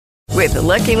With the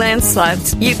Lucky Land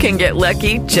Slots, you can get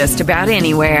lucky just about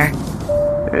anywhere.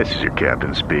 This is your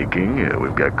captain speaking.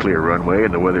 We've got clear runway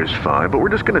and the weather's fine, but we're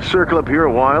just going to circle up here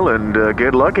a while and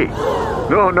get lucky.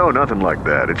 No, nothing like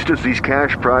that. It's just these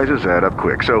cash prizes add up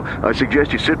quick. So I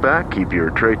suggest you sit back, keep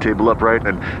your tray table upright,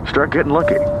 and start getting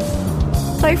lucky.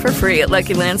 Play for free at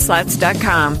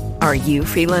LuckyLandSlots.com. Are you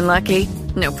feeling lucky?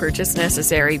 No purchase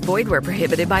necessary. Void where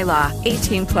prohibited by law.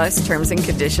 18 plus terms and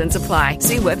conditions apply.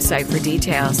 See website for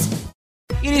details.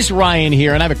 It is Ryan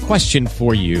here, and I have a question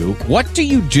for you. What do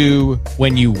you do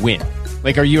when you win?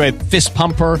 Like, are you a fist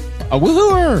pumper, a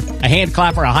woohooer, a hand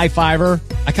clapper, a high fiver?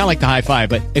 I kind of like the high five,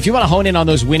 but if you want to hone in on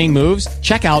those winning moves,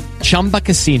 check out Chumba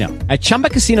Casino. At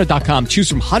ChumbaCasino.com, choose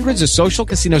from hundreds of social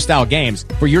casino-style games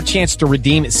for your chance to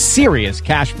redeem serious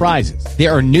cash prizes.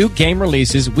 There are new game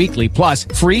releases weekly, plus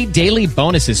free daily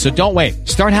bonuses. So don't wait.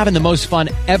 Start having the most fun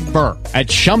ever at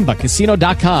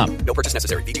ChumbaCasino.com. No purchase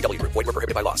necessary. VGW Group. Void where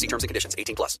prohibited by law. See terms and conditions.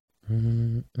 18 plus.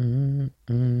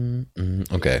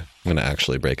 Okay, I'm going to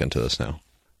actually break into this now.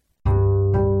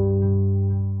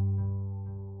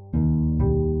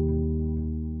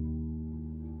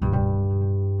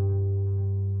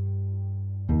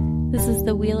 This is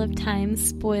the Wheel of Time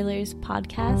Spoilers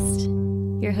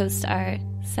podcast. Your hosts are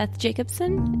Seth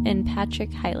Jacobson and Patrick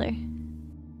Heiler.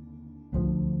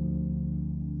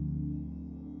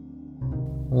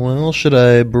 Well, should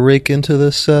I break into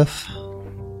this, Seth?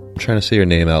 I'm trying to say your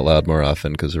name out loud more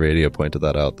often because the radio pointed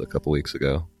that out a couple weeks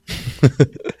ago.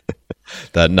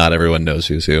 That not everyone knows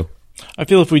who's who. I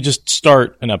feel if we just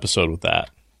start an episode with that,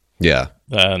 Yeah.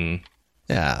 then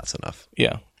Yeah, that's enough.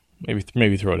 yeah,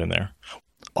 maybe throw it in there.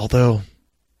 Although,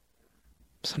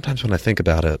 sometimes when I think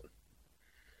about it,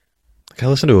 like I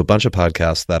listen to a bunch of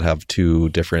podcasts that have two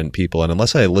different people, and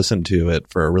unless I listen to it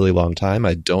for a really long time,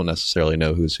 I don't necessarily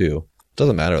know who's who. It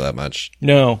doesn't matter that much.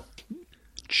 No.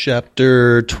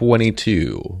 Chapter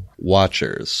 22,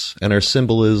 Watchers, and our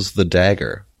symbol is the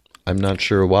dagger. I'm not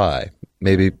sure why.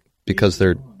 Maybe because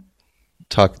they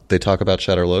talk about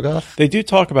Shadar Logoth? They do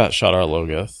talk about Shadar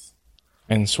Logoth,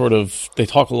 and sort of, they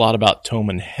talk a lot about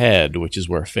Toman Head, which is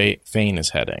where Fane is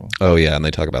heading. Oh yeah, and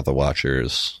they talk about the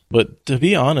Watchers. But to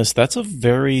be honest,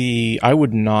 I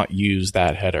would not use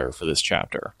that header for this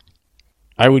chapter.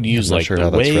 I would use like sure the how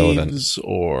that's waves relevant.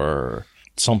 or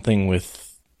something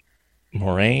with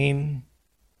Moraine.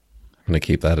 I'm going to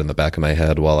keep that in the back of my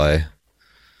head while I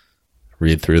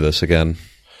read through this again.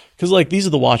 Because like these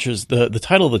are the Watchers, the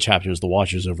title of the chapter is The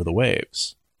Watchers Over the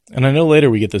Waves. And I know later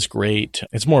we get this great,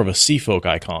 it's more of a sea folk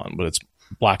icon, but it's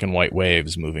black and white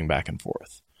waves moving back and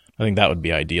forth. I think that would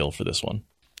be ideal for this one.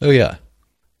 Oh yeah.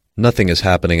 Nothing is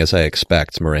happening as I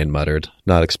expect, Moraine muttered,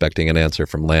 not expecting an answer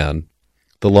from Lan.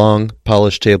 The long,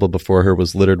 polished table before her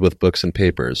was littered with books and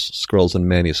papers, scrolls and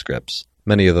manuscripts,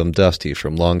 many of them dusty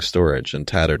from long storage and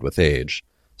tattered with age,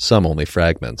 some only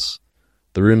fragments.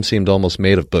 The room seemed almost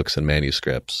made of books and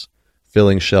manuscripts,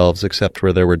 filling shelves except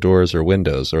where there were doors or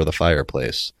windows or the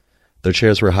fireplace. Their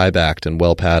chairs were high-backed and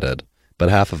well-padded, but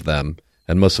half of them,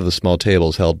 and most of the small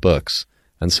tables held books,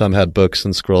 and some had books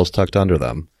and scrolls tucked under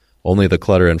them. Only the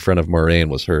clutter in front of Moraine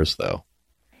was hers, though.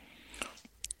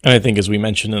 And I think, as we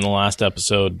mentioned in the last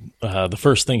episode, the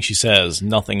first thing she says,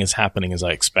 "Nothing is happening as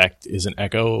I expect," is an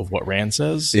echo of what Rand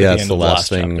says. Yeah, at it's end the of last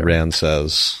thing chapter. Rand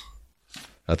says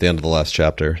at the end of the last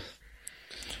chapter.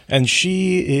 And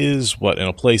she is, in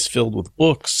a place filled with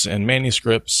books and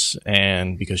manuscripts,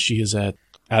 and because she is at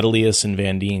Adelius and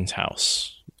Vandine's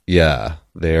house. Yeah,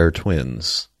 they're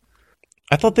twins.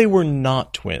 I thought they were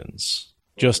not twins,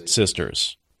 just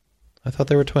sisters. I thought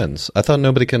they were twins. I thought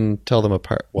nobody can tell them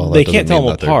apart. Well, They can't tell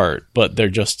them apart, but they're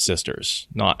just sisters.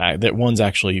 Not that one's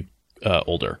actually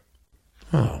older.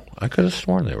 Oh, I could have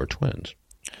sworn they were twins.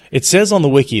 It says on the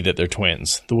wiki that they're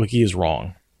twins. The wiki is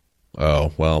wrong.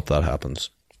 Oh, well, that happens.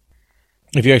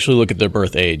 If you actually look at their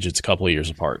birth age, it's a couple of years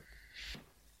apart.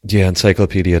 Yeah,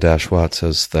 Encyclopedia-Watt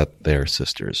says that they're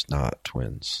sisters, not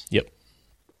twins. Yep.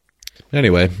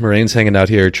 Anyway, Moraine's hanging out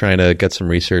here trying to get some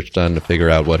research done to figure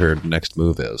out what her next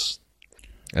move is.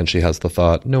 And she has the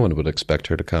thought, no one would expect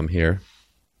her to come here.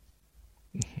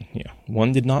 Yeah,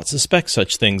 one did not suspect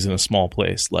such things in a small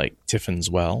place like Tiffin's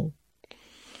Well.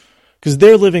 Because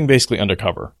they're living basically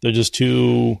undercover. They're just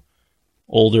two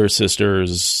older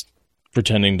sisters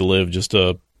pretending to live just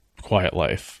a quiet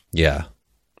life. Yeah.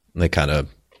 And they kind of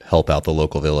help out the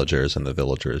local villagers, and the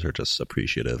villagers are just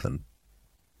appreciative and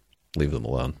leave them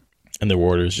alone. And their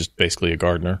warder is just basically a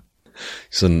gardener.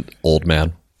 He's an old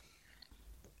man.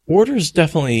 Warders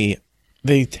definitely,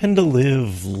 they tend to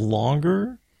live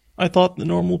longer, I thought, than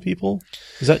normal people.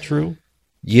 Is that true?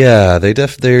 Yeah, they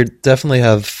definitely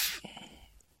have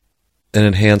an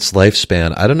enhanced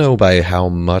lifespan. I don't know by how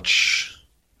much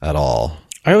at all.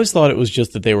 I always thought it was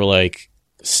just that they were like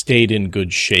stayed in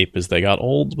good shape as they got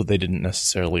old, but they didn't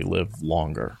necessarily live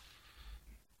longer.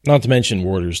 Not to mention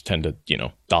warders tend to,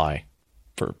 die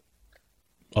for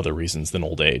other reasons than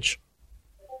old age.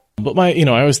 But I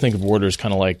always think of warders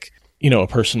kind of like, a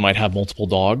person might have multiple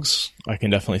dogs. I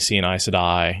can definitely see an Aes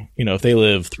Sedai. If they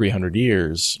live 300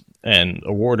 years and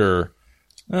a warder,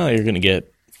 you're going to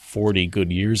get 40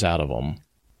 good years out of them.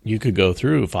 You could go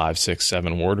through 5, 6,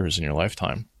 7 warders in your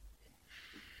lifetime.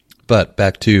 But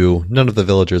back to none of the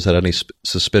villagers had any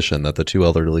suspicion that the 2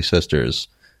 elderly sisters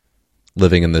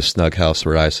living in this snug house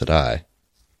were Aes Sedai.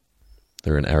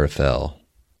 They're in Arafel.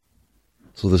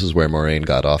 So this is where Moiraine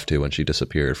got off to when she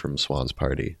disappeared from Swan's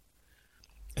party.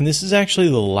 And this is actually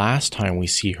the last time we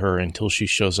see her until she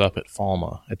shows up at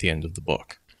Falma at the end of the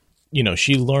book.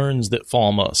 She learns that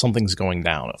something's going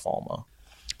down at Falma.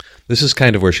 This is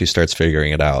kind of where she starts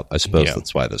figuring it out. I suppose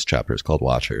that's why this chapter is called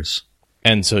Watchers.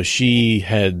 And so she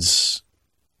heads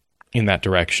in that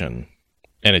direction.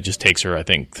 And it just takes her, I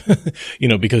think,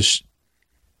 because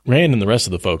Rand and the rest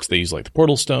of the folks, they use like the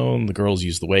portal stone. The girls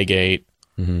use the Waygate.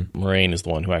 Mm-hmm. Moiraine is the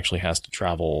one who actually has to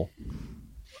travel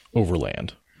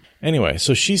overland. Anyway,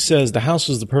 so she says the house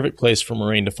was the perfect place for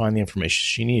Moiraine to find the information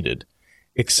she needed,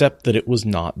 except that it was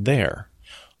not there.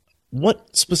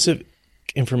 What specific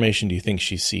information do you think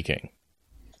she's seeking?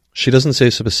 She doesn't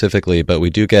say specifically, but we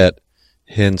do get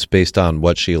hints based on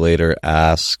what she later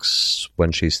asks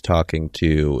when she's talking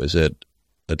to, is it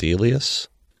Adelius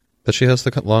that she has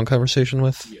the long conversation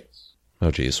with? Yes. Oh,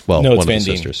 geez. Well, no, one of the Vandene.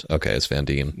 sisters. Okay, it's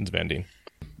Vandene. It's Vandene.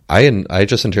 I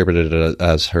just interpreted it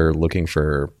as her looking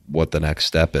for what the next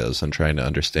step is and trying to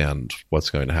understand what's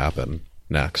going to happen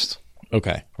next.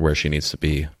 Okay. Where she needs to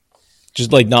be.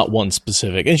 Just like not one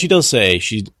specific. And she does say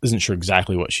she isn't sure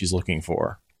exactly what she's looking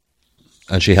for.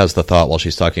 And she has the thought while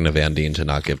she's talking to Vandene to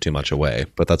not give too much away,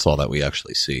 but that's all that we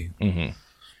actually see. Mm-hmm.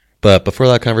 But before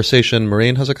that conversation,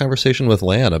 Moiraine has a conversation with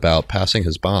Lan about passing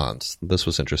his bonds. This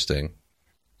was interesting.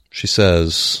 She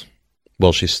says,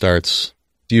 she starts,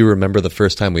 "Do you remember the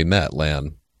first time we met,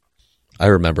 Lan?" "I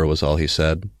remember," was all he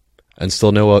said. "And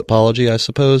still no apology, I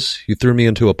suppose? You threw me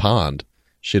into a pond."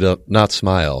 She did not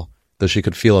smile, though she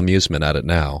could feel amusement at it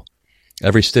now.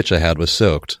 "Every stitch I had was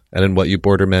soaked, and in what you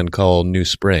bordermen call New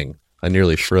Spring, I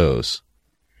nearly froze.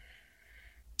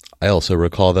 I also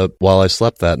recall that while I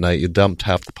slept that night, you dumped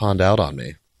half the pond out on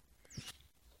me."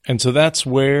 And so that's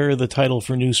where the title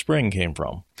for New Spring came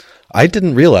from. I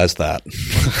didn't realize that.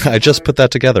 I just put that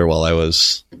together while I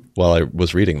was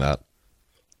reading that.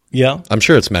 Yeah. I'm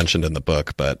sure it's mentioned in the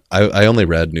book, but I only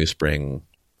read New Spring,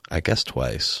 I guess,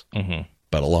 twice,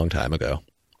 but a long time ago.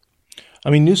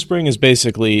 I mean, New Spring is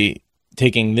basically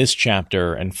taking this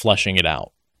chapter and fleshing it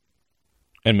out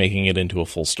and making it into a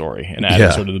full story and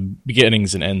adding sort of the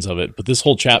beginnings and ends of it. But this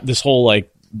whole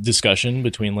discussion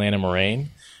between Lan and Moiraine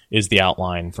is the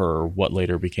outline for what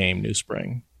later became New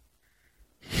Spring.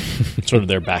 Sort of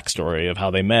their backstory of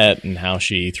how they met and how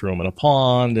she threw him in a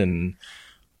pond, and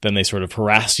then they sort of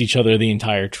harassed each other the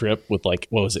entire trip with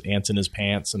ants in his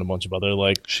pants and a bunch of other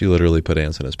She literally put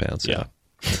ants in his pants. Yeah.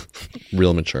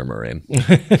 Real mature Moiraine.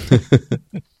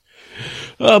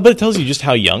 But it tells you just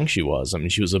how young she was. I mean,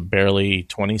 she was a barely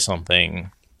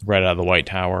 20-something right out of the White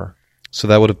Tower. So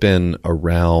that would have been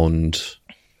around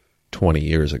 20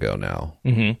 years ago now.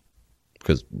 Mm-hmm.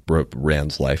 Because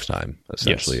Rand's lifetime,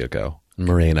 essentially, ago.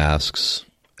 Moiraine asks,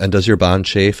 "And does your bond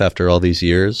chafe after all these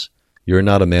years? You're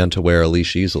not a man to wear a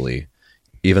leash easily,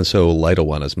 even so light a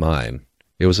one as mine."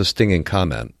 It was a stinging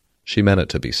comment. She meant it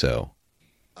to be so.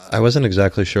 I wasn't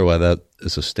exactly sure why that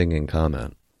is a stinging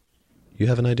comment. You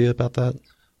have an idea about that?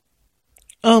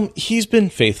 He's been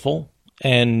faithful,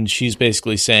 and she's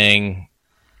basically saying,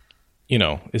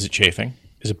 is it chafing?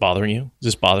 Is it bothering you? Is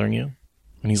this bothering you?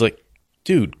 And he's like,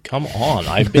 dude, come on.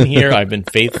 I've been here. I've been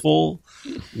faithful.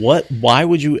 What? Why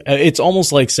would you? It's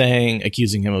almost like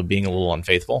accusing him of being a little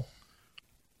unfaithful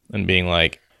and being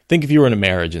like, think if you were in a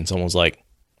marriage and someone's like,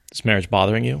 is this marriage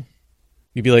bothering you?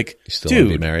 You'd be like, you still dude,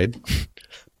 want to be married?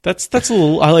 That's a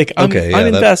little, I'm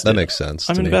invested. That makes sense.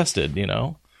 I'm invested,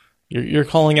 You're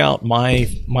calling out my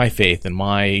faith and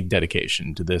my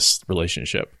dedication to this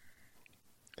relationship.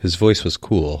 His voice was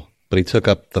cool, but he took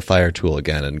up the fire tool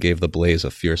again and gave the blaze a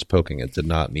fierce poking it did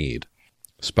not need.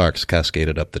 Sparks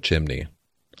cascaded up the chimney.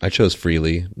 I chose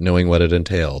freely, knowing what it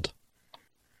entailed.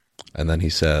 And then he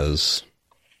says,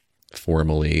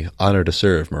 formally, "Honor to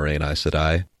serve, Moiraine Aes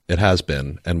Sedai. It has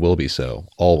been, and will be so,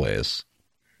 always."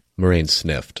 Moiraine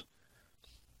sniffed.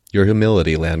 "Your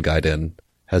humility, Lan Gaiden,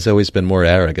 has always been more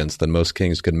arrogance than most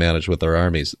kings could manage with their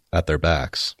armies at their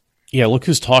backs." Yeah, look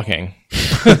who's talking.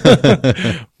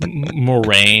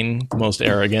 Moraine, the most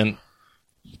arrogant.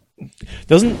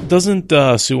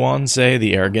 Doesn't Suan say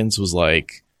the arrogance was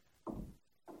like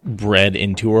bred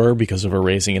into her because of her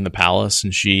raising in the palace,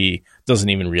 and she doesn't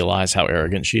even realize how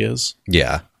arrogant she is?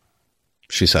 Yeah.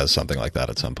 She says something like that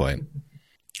at some point.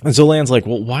 And so Lan's like,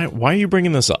 well, why are you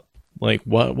bringing this up? Like,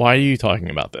 why are you talking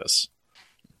about this?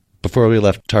 Before we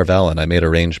left Tarvalin, I made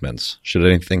arrangements, should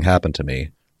anything happen to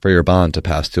me, for your bond to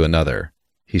pass to another.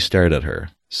 He stared at her,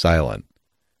 silent.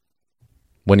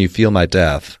 When you feel my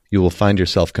death, you will find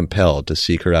yourself compelled to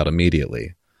seek her out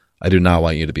immediately. I do not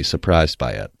want you to be surprised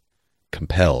by it.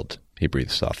 Compelled, he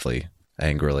breathed softly,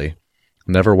 angrily.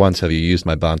 Never once have you used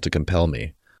my bond to compel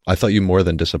me. I thought you more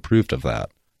than disapproved of that.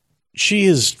 She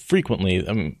has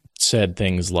frequently said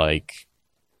things like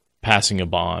passing a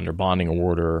bond or bonding a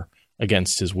warder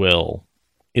against his will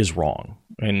is wrong.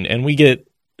 And we get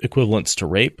equivalents to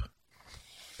rape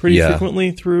pretty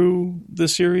frequently through the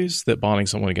series, that bonding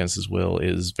someone against his will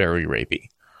is very rapey.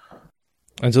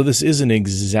 And so this isn't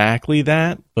exactly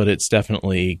that, but it's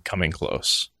definitely coming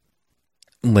close.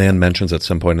 Lan mentions at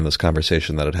some point in this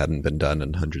conversation that it hadn't been done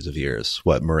in hundreds of years,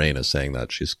 what Moraine is saying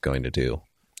that she's going to do.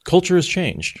 Culture has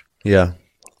changed. Yeah.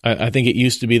 I think it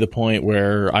used to be the point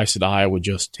where Aes Sedai would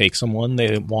just take someone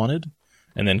they wanted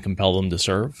and then compel them to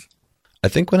serve. I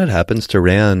think when it happens to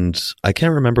Rand, I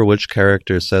can't remember which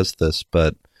character says this,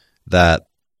 but that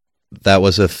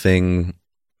was a thing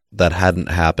that hadn't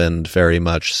happened very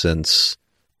much since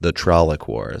the Trolloc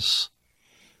Wars.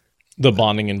 The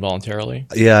bonding involuntarily?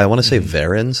 Yeah, I want to say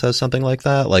Varen says something like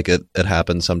that. Like it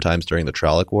happened sometimes during the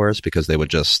Trolloc Wars because they would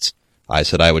just,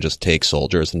 I would just take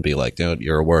soldiers and be like,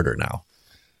 you're a warder now.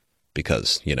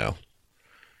 Because,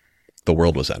 the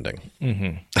world was ending.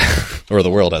 Mm-hmm. Or the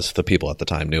world as the people at the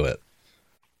time knew it.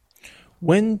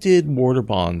 When did warder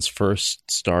bonds first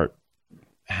start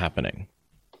happening?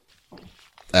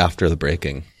 After the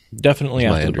breaking. Definitely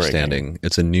after the breaking. My understanding.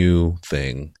 It's a new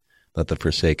thing that the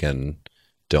Forsaken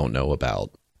don't know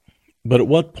about. But at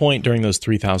what point during those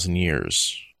 3,000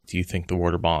 years do you think the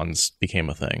warder bonds became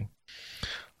a thing?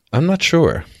 I'm not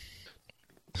sure.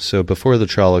 So before the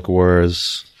Trolloc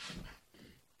Wars,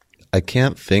 I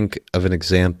can't think of an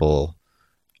example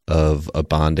of a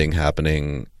bonding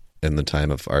happening in the time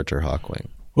of Arthur Hawkwing.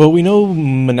 Well, we know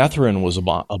Manetheren was a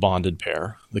bonded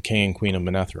pair, the king and queen of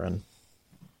Manetheren.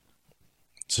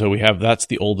 So that's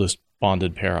the oldest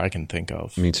bonded pair I can think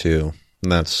of. Me too.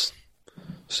 And that's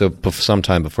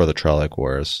sometime before the Trolloc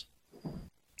Wars.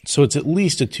 So it's at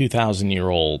least a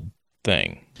 2,000-year-old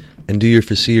thing. And do you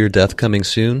foresee your death coming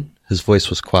soon? His voice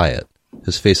was quiet,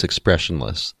 his face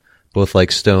expressionless, both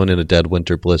like stone in a dead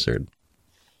winter blizzard.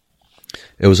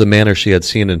 It was a manner she had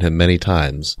seen in him many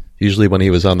times, usually when he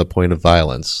was on the point of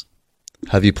violence.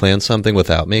 Have you planned something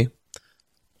without me?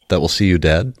 That will see you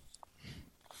dead?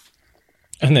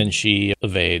 And then she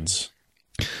evades.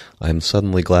 I am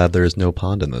suddenly glad there is no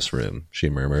pond in this room, she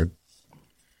murmured.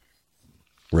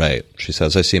 Right, she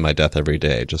says, I see my death every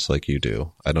day, just like you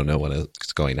do. I don't know when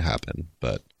it's going to happen,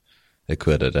 but it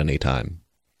could at any time.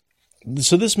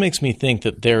 So this makes me think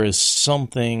that there is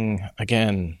something,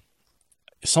 again,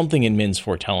 something in Min's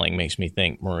foretelling makes me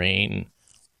think Moraine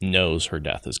knows her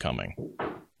death is coming.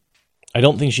 I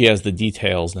don't think she has the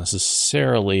details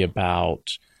necessarily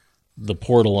about the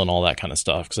portal and all that kind of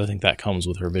stuff, because I think that comes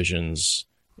with her visions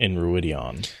in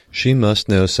Ruidion. She must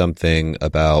know something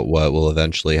about what will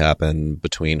eventually happen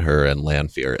between her and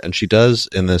Lanfear. And she does,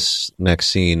 in this next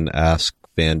scene, ask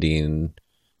Vandene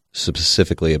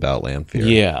specifically about Lanfear.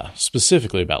 Yeah,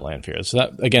 specifically about Lanfear. So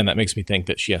that makes me think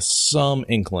that she has some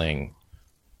inkling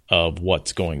of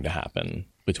what's going to happen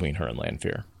between her and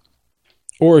Lanfear.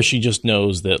 Or she just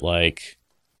knows that, like,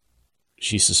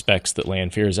 she suspects that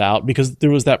Lanfear is out, because there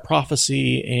was that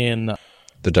prophecy in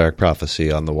the dark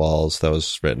prophecy on the walls that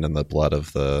was written in the blood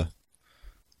of the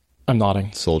I'm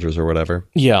nodding. soldiers or whatever.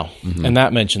 Yeah, and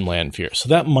that mentioned Lanfear. So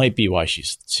that might be why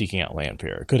she's seeking out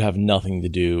Lanfear. It could have nothing to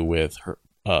do with her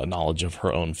knowledge of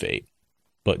her own fate,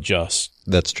 but just...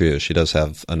 That's true. She does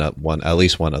have at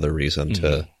least one other reason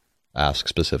to ask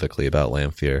specifically about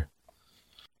Lanfear.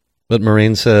 But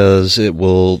Moraine says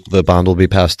the bond will be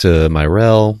passed to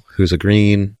Myrelle, who's a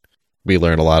green. We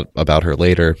learn a lot about her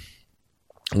later.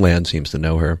 Lan seems to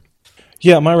know her.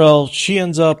 Yeah, Myrelle, she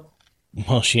ends up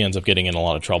getting in a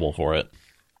lot of trouble for it.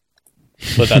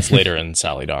 But that's later in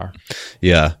Salidar.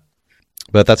 Yeah.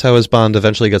 But that's how his bond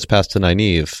eventually gets passed to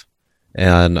Nynaeve.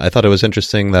 And I thought it was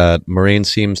interesting that Moraine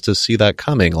seems to see that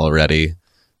coming already.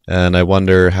 And I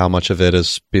wonder how much of it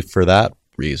is for that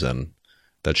reason.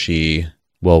 That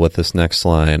with this next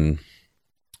line,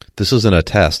 this isn't a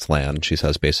test, Lan, she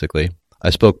says basically. I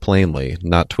spoke plainly,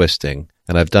 not twisting,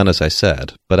 and I've done as I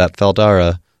said, but at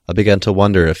Faldara, I began to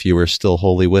wonder if you were still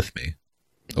wholly with me.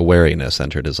 A wariness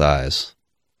entered his eyes.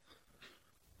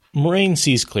 Moiraine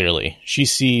sees clearly. She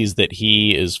sees that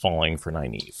he is falling for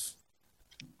Nynaeve.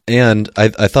 And I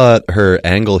thought her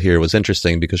angle here was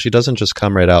interesting because she doesn't just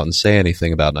come right out and say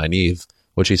anything about Nynaeve.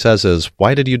 What she says is,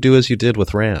 why did you do as you did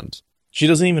with Rand? She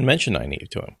doesn't even mention Nynaeve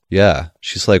to him. Yeah.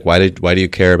 She's like, why do you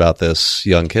care about this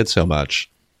young kid so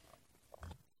much?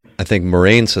 I think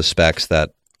Moiraine suspects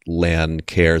that Lan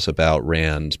cares about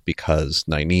Rand because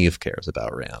Nynaeve cares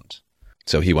about Rand.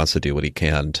 So he wants to do what he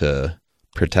can to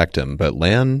protect him. But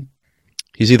Lan,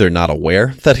 he's either not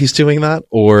aware that he's doing that,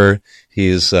 or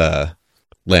he's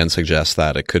Lan suggests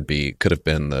that it could have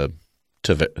been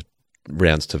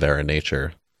Rand's Ta'Veren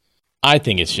nature. I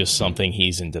think it's just something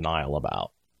he's in denial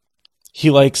about. He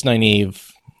likes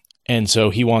Nynaeve, and so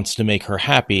he wants to make her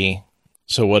happy.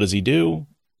 So what does he do?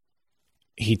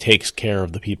 He takes care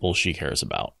of the people she cares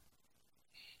about.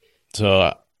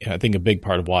 So I think a big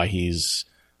part of why he's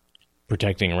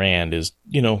protecting Rand is,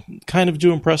 kind of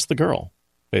to impress the girl,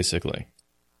 basically.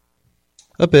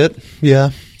 A bit,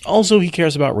 yeah. Also, he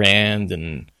cares about Rand,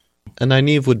 and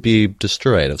Nynaeve would be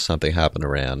destroyed if something happened to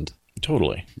Rand.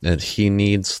 Totally. And he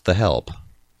needs the help.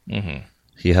 Mm-hmm.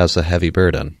 He has a heavy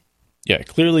burden. Yeah,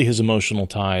 clearly his emotional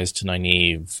ties to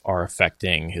Nynaeve are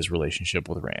affecting his relationship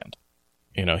with Rand.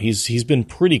 He's been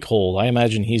pretty cold. I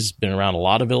imagine he's been around a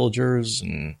lot of villagers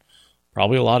and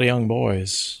probably a lot of young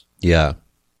boys. Yeah.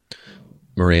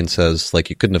 Moiraine says,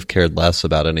 you couldn't have cared less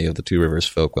about any of the Two Rivers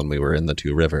folk when we were in the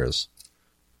Two Rivers.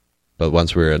 But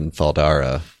once we were in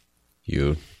Faldara,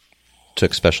 you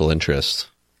took special interest.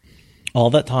 All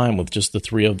that time with just the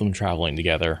three of them traveling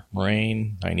together.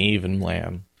 Moiraine, Nynaeve, and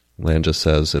Lan. Lan just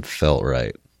says it felt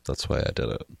right. That's why I did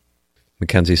it.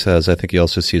 Mackenzie says, I think he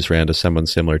also sees Rand as someone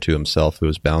similar to himself who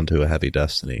is bound to a heavy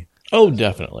destiny. Oh,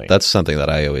 definitely. That's something that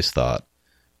I always thought,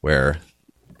 where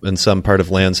in some part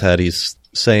of Lan's head he's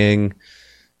saying,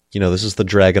 this is the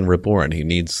Dragon Reborn. He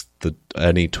needs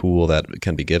any tool that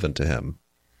can be given to him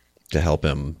to help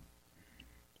him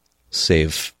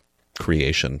save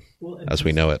creation as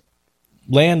we know it.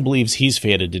 Lan believes he's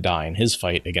fated to die in his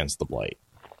fight against the Blight.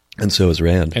 And so is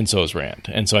Rand. And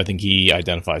so I think he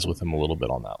identifies with him a little bit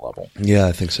on that level. Yeah,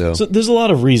 I think so. So there's a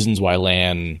lot of reasons why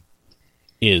Lan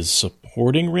is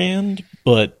supporting Rand,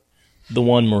 but the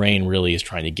one Moiraine really is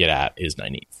trying to get at is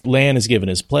Nynaeve. Lan has given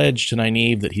his pledge to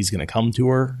Nynaeve that he's going to come to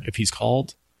her if he's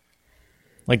called.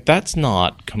 That's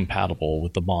not compatible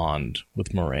with the bond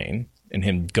with Moiraine and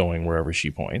him going wherever she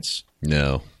points.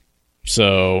 No.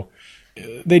 So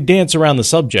they dance around the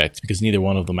subject because neither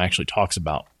one of them actually talks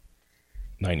about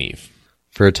Nynaeve.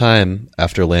 For a time,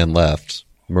 after Lan left,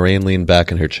 Moiraine leaned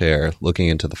back in her chair, looking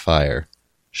into the fire.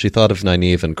 She thought of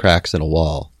Nynaeve and cracks in a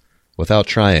wall. Without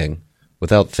trying,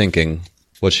 without thinking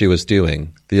what she was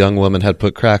doing, the young woman had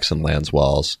put cracks in Lan's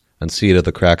walls and seeded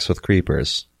the cracks with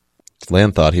creepers.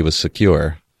 Lan thought he was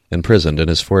secure, imprisoned in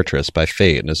his fortress by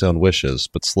fate and his own wishes,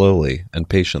 but slowly and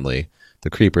patiently, the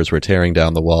creepers were tearing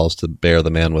down the walls to bear the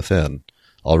man within.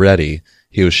 Already,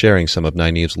 he was sharing some of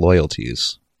Nynaeve's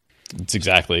loyalties. It's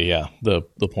exactly, the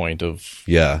point of...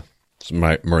 Yeah.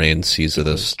 Moiraine sees it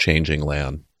as changing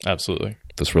Lan. Absolutely.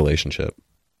 This relationship.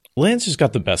 Lan's just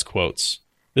got the best quotes.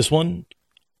 This one,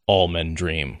 all men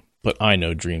dream, but I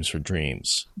know dreams for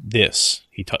dreams. This,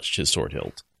 he touched his sword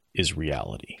hilt, is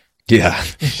reality. Yeah.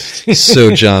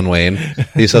 So John Wayne.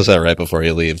 He says that right before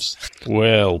he leaves.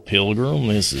 Well, Pilgrim,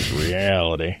 this is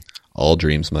reality. All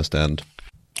dreams must end.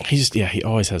 He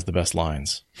always has the best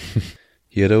lines.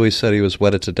 He had always said he was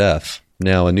wedded to death.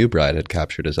 Now a new bride had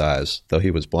captured his eyes, though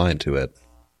he was blind to it.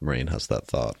 Moiraine has that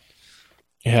thought.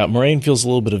 Yeah, Moiraine feels a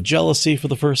little bit of jealousy for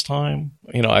the first time.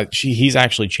 He's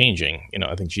actually changing.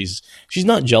 I think she's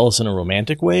not jealous in a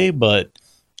romantic way, but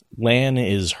Lan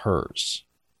is hers.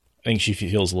 I think she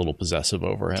feels a little possessive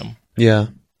over him. Yeah.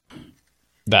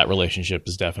 That relationship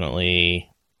is definitely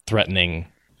threatening.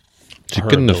 She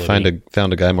couldn't have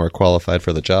found a guy more qualified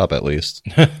for the job, at least.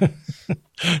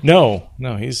 No,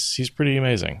 he's pretty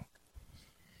amazing.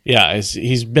 Yeah,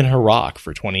 he's been her rock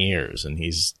for 20 years, and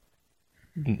he's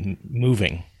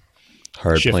moving.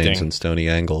 Hard shifting. planes and stony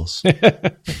angles.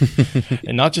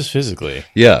 And not just physically.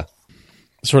 Yeah.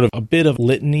 Sort of a bit of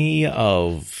litany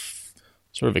of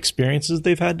sort of experiences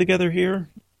they've had together here.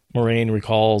 Moiraine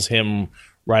recalls him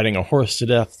riding a horse to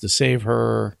death to save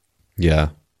her. Yeah.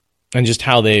 And just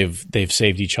how they've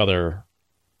saved each other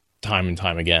time and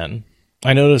time again.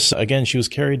 I noticed, again, she was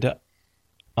carried to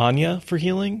Anya for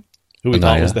healing, who we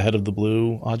thought was the head of the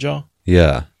Blue Ajah.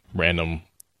 Yeah. Random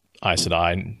Aes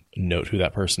Sedai note who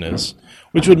that person is.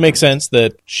 Which would make sense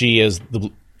that she, as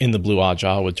the in the Blue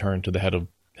Ajah would turn to the head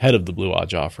of the Blue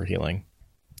Ajah for healing.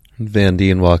 Van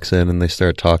Dien walks in and they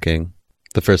start talking.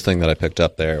 The first thing that I picked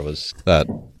up there was that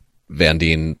Van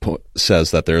Dien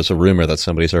says that there's a rumor that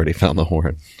somebody's already found the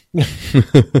horn.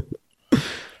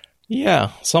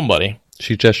 Yeah, somebody.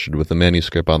 She gestured with the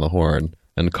manuscript on the horn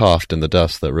and coughed in the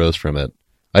dust that rose from it.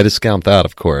 I discount that,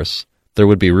 of course. There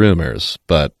would be rumors,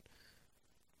 but...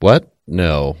 What?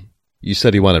 No. You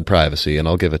said you wanted privacy, and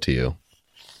I'll give it to you.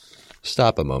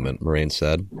 Stop a moment, Moraine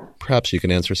said. Perhaps you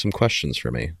can answer some questions for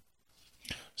me.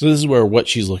 So this is where what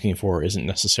she's looking for isn't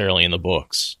necessarily in the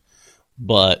books,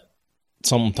 but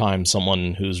sometimes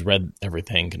someone who's read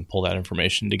everything can pull that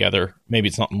information together. Maybe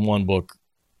it's not in one book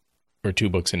or two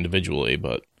books individually,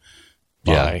 but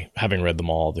by having read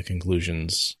them all, the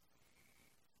conclusions,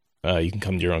 you can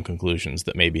come to your own conclusions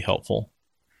that may be helpful.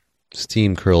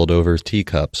 Steam curled over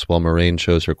teacups while Moraine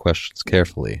chose her questions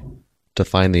carefully, to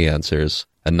find the answers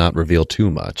and not reveal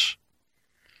too much.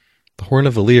 The Horn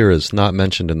of Valir is not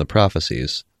mentioned in the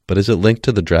prophecies, but is it linked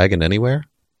to the dragon anywhere?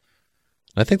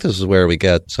 I think this is where we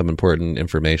get some important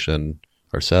information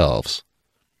ourselves.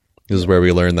 This is where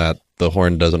we learn that the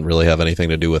horn doesn't really have anything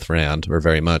to do with Rand, or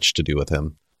very much to do with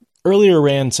him. Earlier,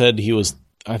 Rand said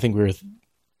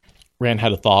Rand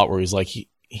had a thought where he's like,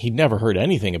 he'd never heard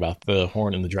anything about the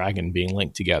horn and the dragon being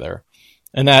linked together.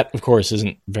 And that, of course,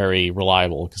 isn't very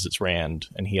reliable because it's Rand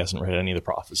and he hasn't read any of the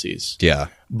prophecies. Yeah.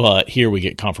 But here we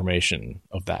get confirmation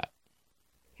of that.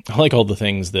 I like all the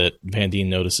things that Van Dien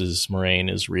notices Moraine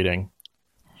is reading.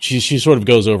 She sort of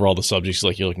goes over all the subjects,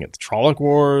 like you're looking at the Trolloc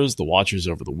Wars, the Watchers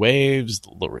Over the Waves,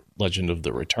 the Legend of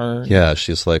the Return. Yeah,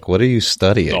 she's like, what are you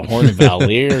studying? The Horn of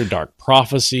Valir, Dark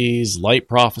Prophecies, Light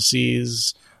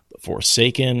Prophecies, The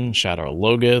Forsaken, Shadar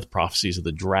Logoth, Prophecies of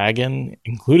the Dragon,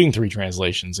 including 3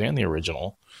 translations and the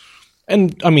original.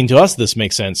 And, I mean, to us this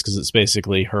makes sense because it's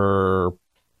basically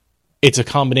it's a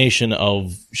combination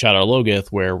of Shadar Logoth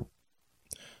where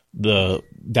the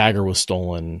dagger was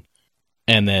stolen,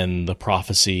 and then the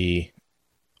prophecy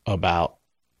about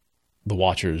the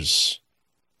Watchers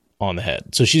on the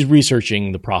head. So she's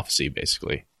researching the prophecy,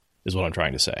 basically, is what I'm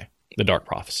trying to say. The Dark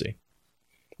Prophecy.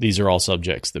 These are all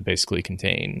subjects that basically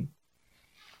contain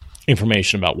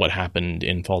information about what happened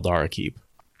in Fal Dara Keep.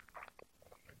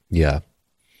 Yeah.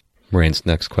 Moraine's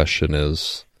next question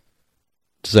is,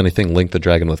 does anything link the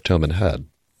dragon with Toman Head?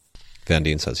 Van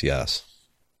Dien says yes.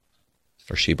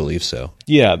 Or she believes so.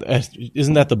 Yeah,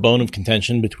 isn't that the bone of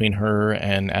contention between her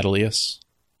and Adelius?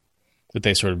 That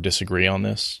they sort of disagree on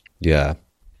this? Yeah.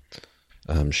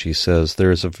 She says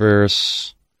there is a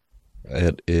verse,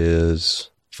 it is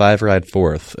 5 ride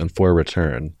forth and 4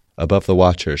 return. Above the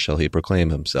Watcher shall he proclaim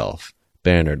himself,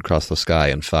 bannered cross the sky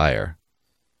in fire.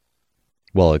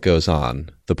 Well, it goes on.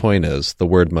 The point is, the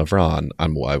word Mavron, I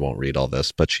won't read all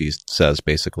this, but she says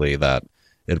basically that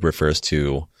it refers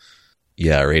to...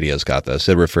 Yeah, Radio's got this.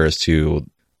 It refers to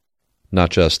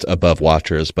not just above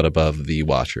Watchers, but above the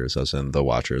Watchers, as in the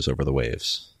Watchers over the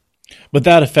waves. But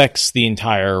that affects the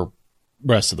entire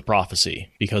rest of the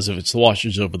prophecy, because if it's the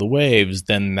Watchers over the waves,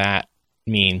 then that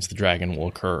means the dragon will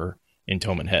occur in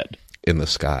Toman Head. In the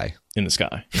sky. In the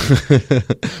sky.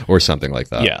 Or something like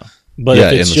that. Yeah. But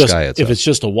yeah, if it's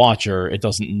just a Watcher, it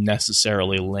doesn't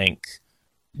necessarily link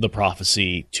the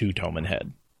prophecy to Toman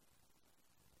Head.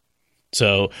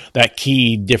 So that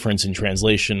key difference in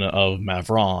translation of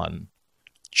Mavron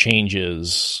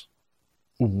changes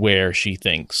where she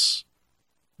thinks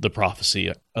the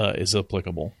prophecy is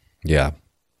applicable. Yeah.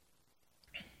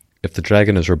 If the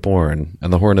dragon is reborn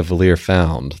and the Horn of Valir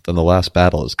found, then the last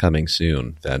battle is coming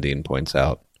soon, Van Dien points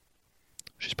out.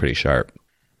 She's pretty sharp.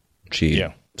 She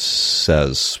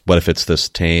says, what if it's this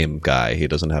tame guy? He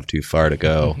doesn't have too far to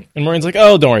go. And Moraine's like,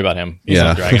 oh, don't worry about him. He's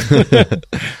not a dragon.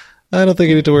 I don't think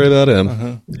you need to worry about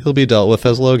him. He'll be dealt with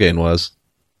as Loghain was.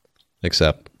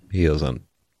 Except he isn't.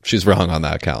 She's wrong on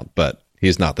that count, but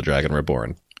he's not the dragon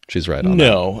reborn. She's right on that.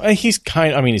 No, he's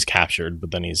he's captured,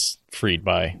 but then he's freed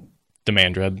by the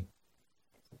Mandred.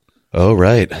 Oh,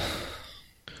 right.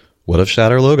 What of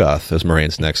Shadar Logoth is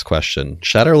Moraine's next question.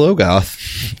 Shadar Logoth?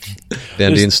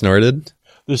 Van Dien snorted.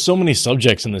 There's so many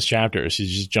subjects in this chapter.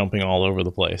 She's just jumping all over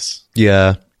the place.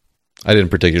 Yeah. I didn't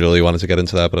particularly want to get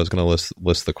into that, but I was going to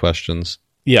list the questions.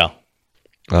 Yeah.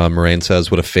 Moraine says,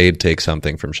 would a Fade take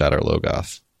something from Shadar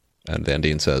Logoth? And Van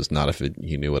Dien says, not if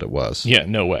he knew what it was. Yeah,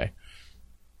 no way.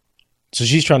 So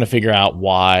she's trying to figure out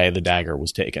why the dagger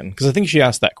was taken. Because I think she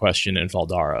asked that question in Fal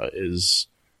Dara is,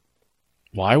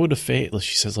 why would a Fade...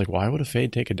 She says, why would a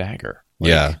Fade take a dagger?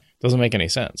 Doesn't make any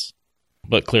sense.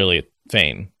 But clearly,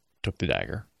 Thane took the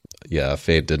dagger. Yeah,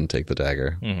 Fade didn't take the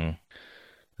dagger. Mm-hmm.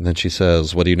 And then she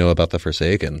says, what do you know about the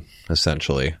Forsaken,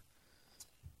 essentially?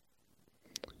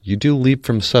 You do leap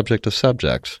from subject to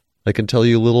subject. I can tell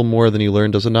you little more than you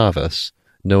learned as a novice.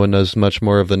 No one knows much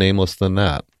more of the Nameless than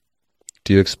that.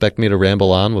 Do you expect me to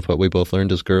ramble on with what we both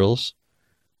learned as girls?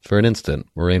 For an instant,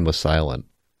 Moraine was silent,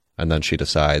 and then she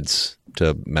decides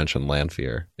to mention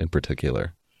Lanfear in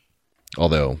particular,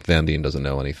 although Vandene doesn't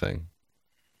know anything.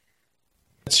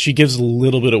 She gives a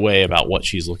little bit away about what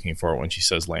she's looking for when she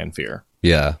says Lanfear.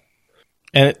 Yeah.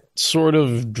 And it sort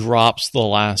of drops the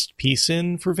last piece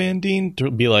in for Vandene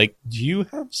to be like, do you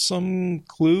have some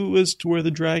clue as to where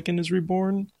the dragon is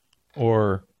reborn?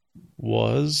 Or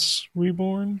was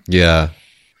reborn? Yeah.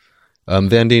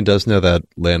 Vandene does know that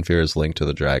Lanfear is linked to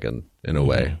the dragon in a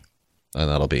way, and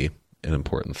that'll be an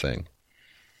important thing.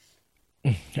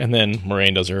 And then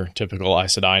Moraine does her typical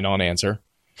Aes Sedai non-answer.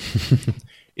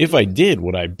 If I did,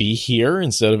 would I be here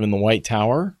instead of in the White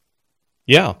Tower?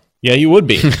 Yeah, you would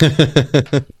be.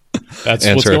 That's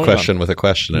Answer a question with a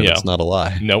question, and Yeah. it's not a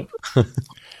lie. Nope.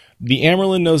 The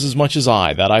Amyrlin knows as much as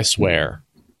that I swear.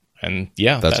 And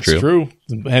yeah, that's true.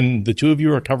 And the two of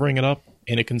you are covering it up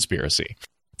in a conspiracy.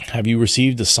 Have you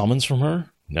received a summons from her?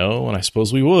 No, and I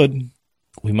suppose we would.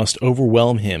 We must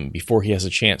overwhelm him before he has a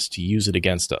chance to use it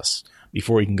against us,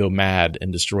 before he can go mad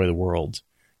and destroy the world.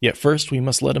 Yet first we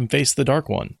must let him face the Dark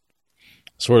One.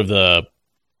 Sort of the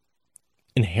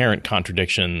inherent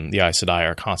contradiction the Aes Sedai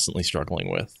are constantly struggling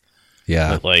with. Yeah.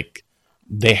 That, like,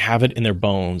 they have it in their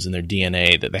bones, in their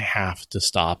DNA, that they have to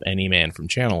stop any man from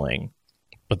channeling,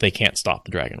 but they can't stop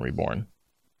the Dragon Reborn.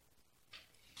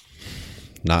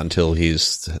 Not until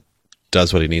he's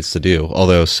does what he needs to do,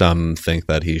 although some think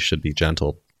that he should be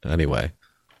gentle anyway.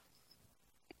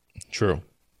 True.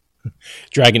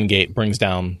 Dragon Gate brings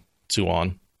down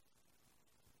Suon.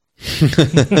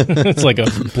 It's like a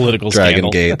political Dragon scandal.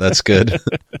 Gate, that's good.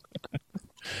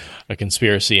 A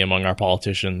conspiracy among our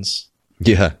politicians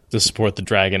Yeah, to support the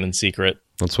dragon in secret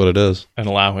that's what it is. and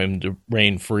allow him to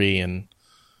reign free and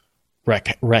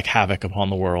wreak havoc upon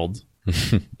the world.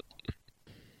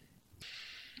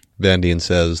 Vandene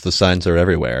says, the signs are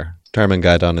everywhere.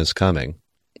 Tarmangaidon is coming.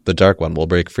 The Dark One will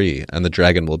break free, and the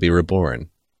dragon will be reborn.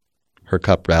 Her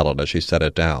cup rattled as she set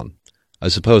it down. I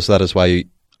suppose that is why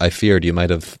I feared you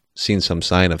might have seen some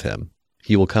sign of him.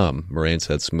 He will come, Moraine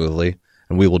said smoothly,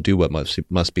 and we will do what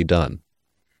must be done.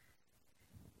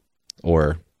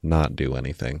 Or not do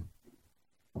anything.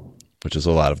 Which is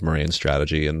a lot of Moraine's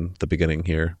strategy in the beginning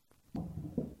here.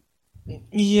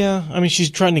 Yeah, I mean,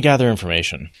 she's trying to gather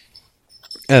information.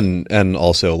 And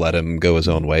also let him go his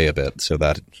own way a bit so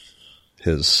that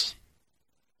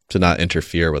to not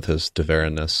interfere with his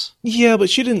Deveranness. Yeah, but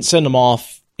she didn't send him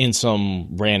off in some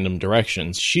random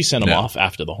directions. She sent him No. off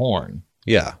after the horn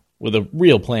Yeah. with a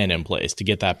real plan in place to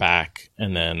get that back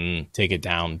and then take it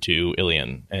down to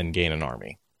Ilion and gain an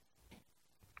army.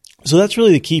 So that's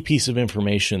really the key piece of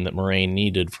information that Moraine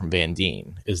needed from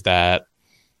Vandene, is that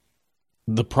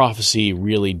the prophecy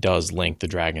really does link the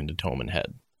dragon to Toman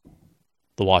Head.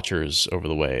 The Watchers over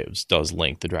the Waves does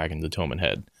link the dragon to Toman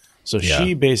Head. So Yeah.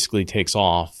 she basically takes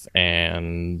off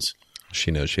and She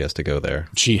knows she has to go there.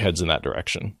 she heads in that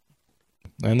direction.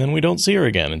 And then we don't see her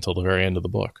again until the very end of the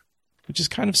book, which is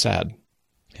kind of sad.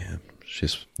 Yeah.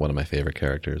 She's one of my favorite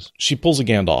characters. She pulls a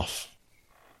Gandalf.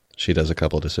 She does a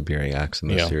couple disappearing acts in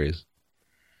this Yeah. series.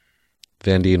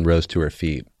 Vandene rose to her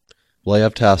feet. Well, I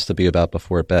have tasks to be about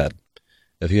before bed.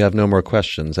 If you have no more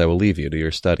questions, I will leave you to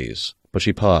your studies. But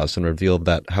she paused and revealed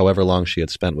that however long she had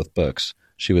spent with books,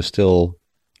 she was still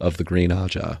of the Green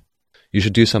Aja. You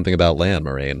should do something about Lan,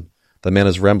 Moraine. The man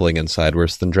is rembling inside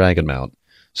worse than Dragonmount.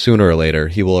 Sooner or later,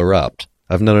 he will erupt.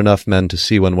 I've known enough men to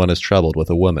see when one is troubled with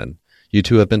a woman. You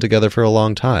two have been together for a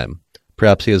long time.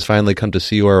 Perhaps he has finally come to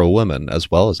see you are a woman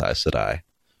as well as Aes Sedai.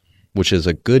 Which is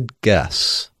a good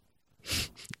guess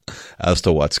as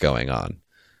to what's going on.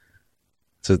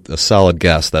 It's a solid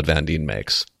guess that Vandene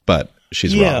makes, but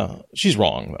she's wrong. She's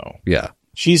wrong, though. Yeah.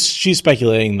 She's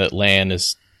speculating that Lan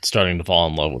is starting to fall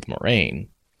in love with Moraine,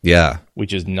 Yeah.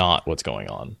 which is not what's going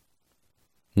on.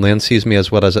 Lan sees me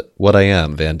as what I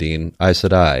am, Vandene, Aes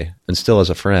Sedai, and still as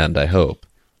a friend, I hope.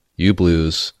 You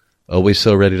blues, always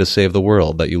so ready to save the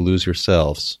world that you lose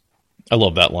yourselves. I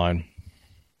love that line.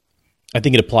 I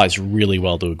think it applies really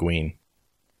well to Egwene.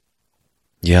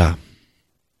 Yeah.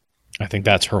 I think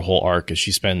that's her whole arc, is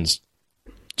she spends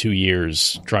 2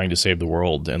 years trying to save the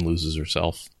world and loses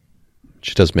herself.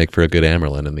 She does make for a good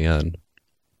Amyrlin in the end,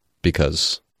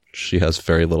 because she has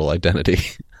very little identity.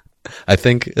 I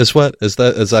think is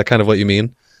that kind of what you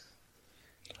mean?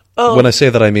 Oh. When I say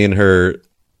that, I mean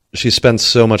she spends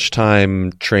so much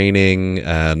time training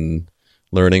and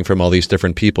learning from all these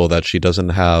different people that she doesn't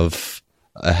have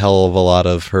a hell of a lot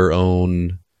of her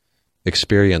own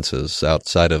experiences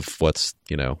outside of what's,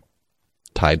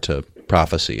 tied to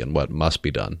prophecy and what must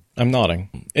be done. I'm nodding.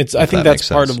 I think that's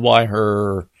part of why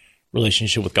her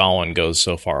relationship with Gawain goes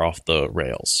so far off the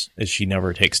rails, is she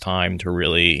never takes time to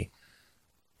really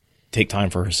take time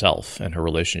for herself and her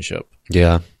relationship.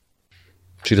 Yeah.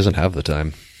 She doesn't have the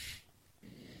time.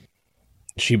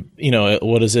 She,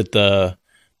 what is it? The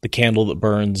candle that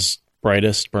burns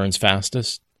brightest burns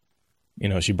fastest.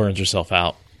 She burns herself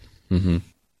out. Mm-hmm.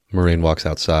 Moiraine walks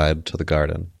outside to the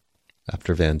garden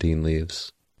after Vandene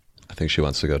leaves. I think she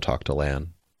wants to go talk to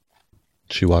Lan.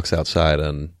 She walks outside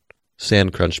and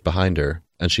sand crunched behind her,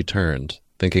 and she turned,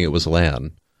 thinking it was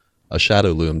Lan. A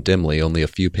shadow loomed dimly only a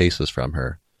few paces from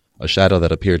her, a shadow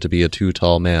that appeared to be a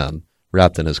too-tall man,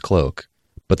 wrapped in his cloak,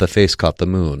 but the face caught the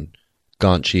moon,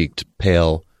 gaunt-cheeked,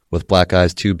 pale, with black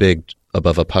eyes too big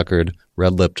above a puckered,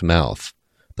 red-lipped mouth.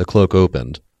 The cloak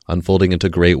opened, unfolding into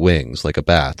great wings like a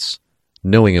bat's.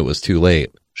 Knowing it was too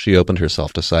late, she opened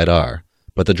herself to Saidar,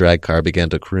 but the drag car began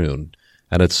to croon,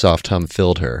 and its soft hum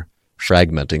filled her,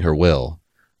 fragmenting her will.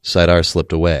 Saidar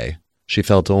slipped away. She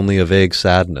felt only a vague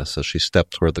sadness as she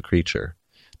stepped toward the creature.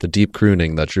 The deep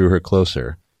crooning that drew her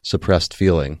closer, suppressed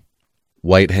feeling.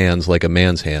 White hands like a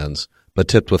man's hands, but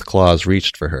tipped with claws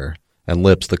reached for her, and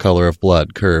lips the color of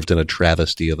blood curved in a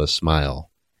travesty of a smile.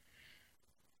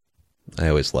 I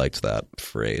always liked that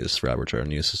phrase. Robert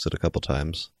Jordan uses it a couple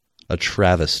times. A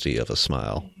travesty of a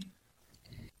smile.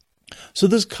 So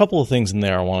there's a couple of things in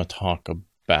there I want to talk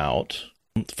about.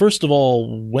 First of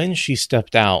all, when she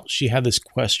stepped out, she had this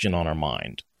question on her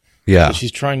mind. Yeah. So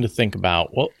she's trying to think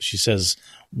about she says,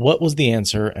 what was the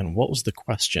answer and what was the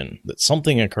question? That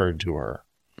something occurred to her.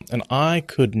 And I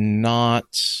could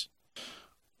not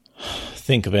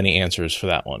think of any answers for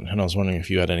that one. And I was wondering if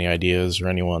you had any ideas or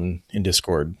anyone in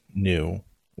Discord knew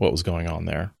what was going on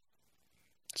there.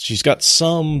 She's got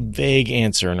some vague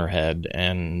answer in her head,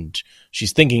 and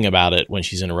she's thinking about it when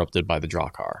she's interrupted by the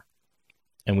Drakkar.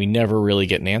 And we never really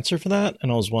get an answer for that,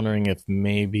 and I was wondering if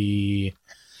maybe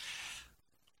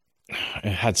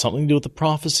it had something to do with the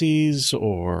prophecies,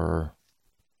 or...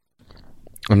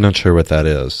 I'm not sure what that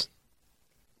is.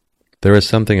 There was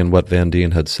something in what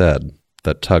Vandene had said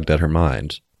that tugged at her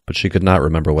mind, but she could not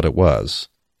remember what it was.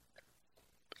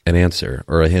 An answer,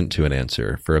 or a hint to an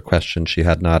answer, for a question she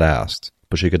had not asked,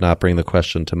 but she could not bring the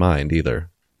question to mind either.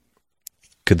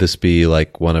 Could this be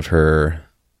like one of her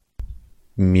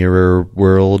mirror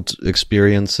world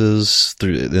experiences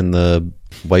in the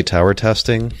White Tower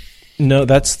testing? No,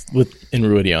 that's in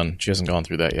Ruidion. She hasn't gone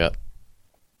through that yet.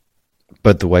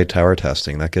 But the White Tower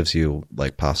testing, that gives you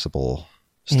like possible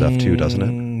stuff too, doesn't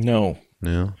it? No.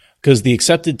 No? Because the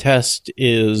accepted test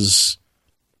is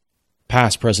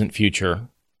past, present, future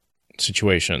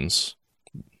situations.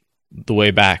 The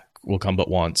way back will come but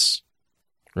once.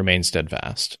 Remain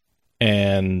steadfast.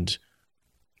 And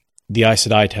the Aes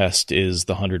Sedai test is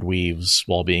the 100 weaves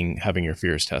while having your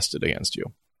fears tested against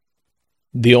you.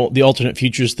 The alternate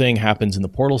futures thing happens in the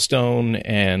Portal Stone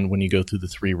and when you go through the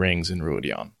 3 rings in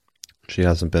Ruidion. She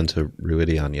hasn't been to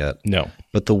Ruidion yet. No.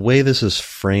 But the way this is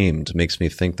framed makes me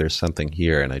think there's something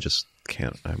here, and I just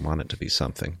can't. I want it to be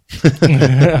something.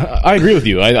 I agree with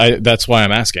you. I that's why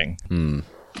I'm asking.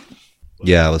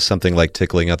 Yeah, with something like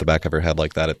tickling at the back of her head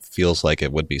like that, it feels like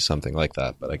it would be something like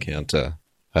that, but I can't. I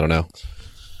don't know.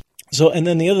 So, and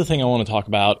then the other thing I want to talk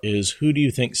about is, who do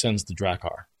you think sends the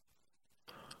Drakkar?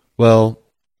 Well,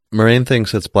 Moiraine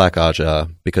thinks it's Black Aja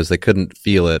because they couldn't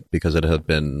feel it because it had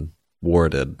been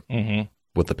warded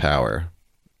with the power.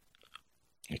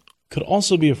 It could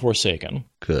also be a Forsaken.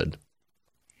 Could.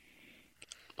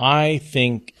 I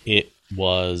think it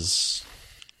was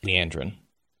Liandrin.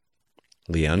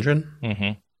 Liandrin?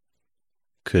 Mm-hmm.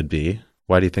 Could be.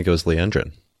 Why do you think it was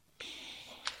Liandrin?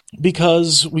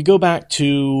 Because we go back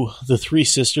to the 3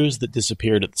 sisters that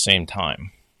disappeared at the same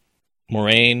time.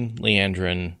 Moiraine,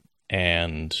 Liandrin,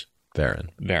 and...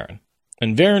 Varen.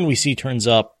 And Varen we see turns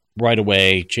up right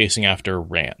away chasing after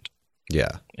Rand.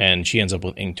 Yeah. And she ends up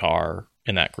with Ingtar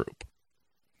in that group.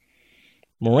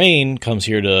 Moiraine comes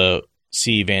here to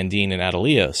see Vandene and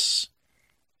Adelius.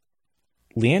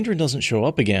 Liandrin doesn't show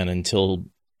up again until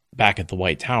back at the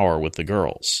White Tower with the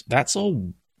girls. That's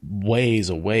a ways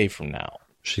away from now.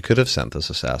 She could have sent this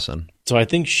assassin. So I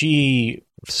think she...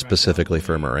 Specifically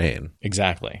for Moiraine.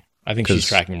 Exactly. I think she's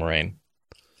tracking Moiraine.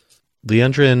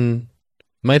 Liandrin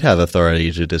might have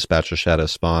authority to dispatch a Shadow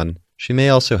Spawn. She may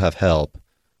also have help.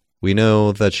 We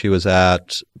know that she was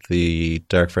at the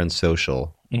Dark Friends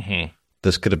Social. Mm-hmm.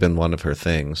 This could have been one of her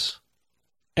things.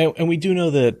 And we do know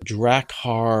that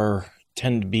Drakkar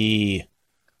tend to be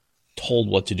told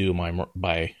what to do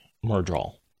by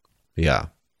Myrddraal. Yeah.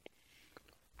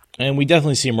 And we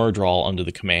definitely see Myrddraal under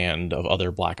the command of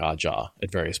other Black Ajah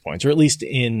at various points, or at least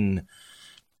in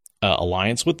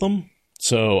alliance with them.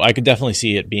 So I could definitely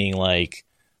see it being like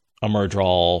a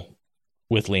Myrddraal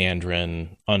with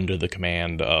Liandrin under the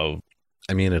command of...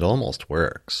 I mean, it almost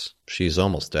works. She's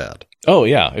almost dead. Oh,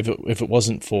 yeah. If it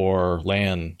wasn't for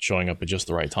Lan showing up at just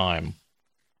the right time.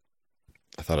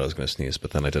 I thought I was going to sneeze,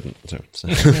 but then I didn't.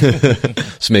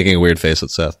 Just making a weird face at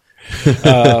Seth.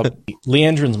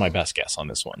 Liandrin's my best guess on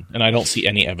this one, and I don't see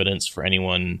any evidence for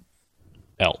anyone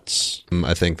else.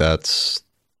 I think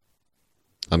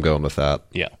I'm going with that.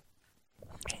 Yeah.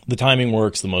 The timing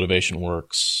works, the motivation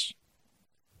works.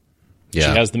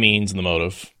 Yeah. She has the means and the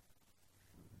motive.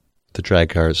 The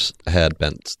dragcar's head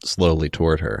bent slowly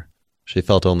toward her. She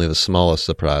felt only the smallest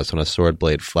surprise when a sword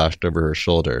blade flashed over her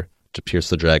shoulder to pierce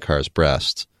the dragcar's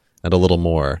breast, and a little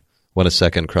more when a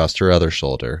second crossed her other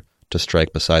shoulder to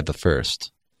strike beside the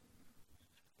first.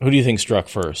 Who do you think struck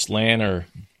first, Lan or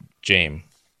Jaime?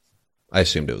 I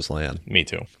assumed it was Lan. Me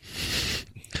too.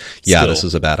 Yeah, Still, this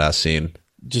is a badass scene.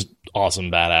 Just awesome,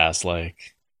 badass,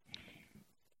 like.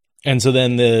 And so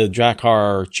then the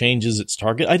Drakkar changes its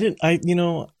target. I didn't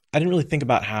really think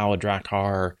about how a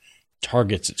Drakkar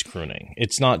targets its crooning.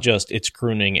 It's not just it's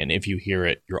crooning, and if you hear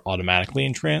it, you're automatically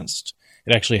entranced.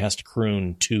 It actually has to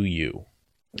croon to you.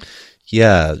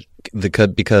 Yeah,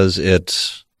 because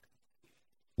it's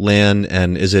Lan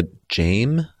and is it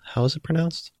Jaime? How is it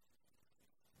pronounced?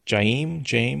 Jaime,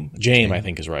 I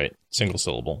think is right. Single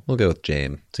syllable. We'll go with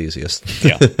Jaime. It's easiest.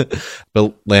 Yeah.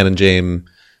 But Lan and Jaime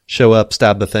show up,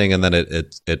 stab the thing, and then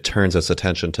it turns its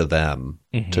attention to them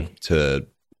to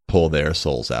pull their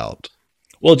souls out.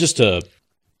 Well, just to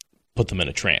put them in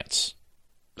a trance.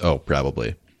 Oh,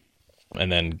 probably.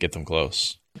 And then get them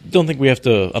close. Don't think we have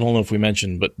to, I don't know if we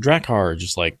mentioned, but Drakkar are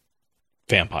just like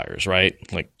vampires, right?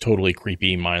 Like totally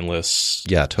creepy, mindless,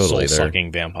 yeah, totally.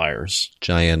 soul-sucking vampires.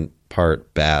 Giant,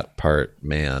 part bat, part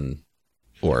man,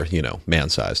 or,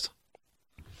 man-sized.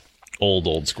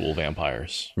 Old school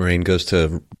vampires. Moiraine goes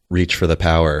to reach for the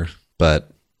power,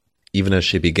 but even as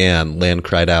she began, Lan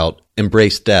cried out,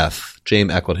 "Embrace death."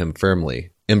 Jaime echoed him firmly,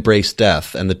 "Embrace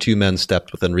death," and the two men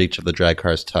stepped within reach of the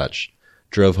Dragcar's touch,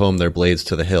 drove home their blades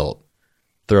to the hilt.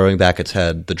 Throwing back its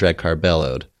head, the Dragcar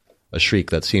bellowed, a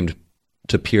shriek that seemed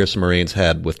to pierce Moraine's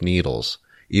head with needles.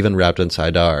 Even wrapped in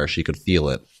Saidar, she could feel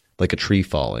it, like a tree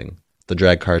falling. The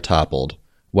Dragcar toppled,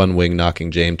 one wing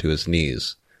knocking Jaime to his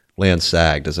knees. Lan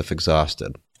sagged as if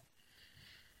exhausted.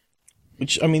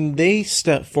 Which, I mean, they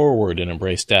step forward and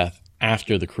embrace death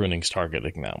after the crooning's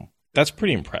targeting them. That's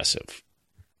pretty impressive.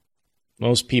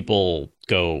 Most people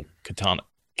go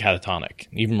catatonic.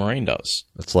 Even Moiraine does.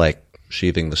 It's like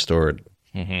sheathing the sword.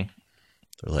 Mm-hmm.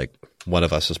 They're like, one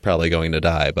of us is probably going to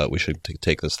die, but we should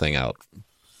take this thing out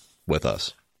with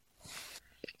us.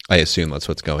 I assume that's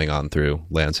what's going on through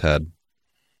Lan's head.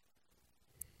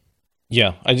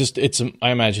 Yeah, I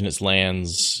imagine it's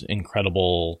Lan's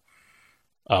incredible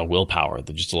willpower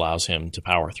that just allows him to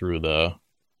power through the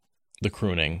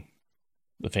crooning,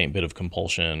 the faint bit of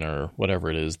compulsion or whatever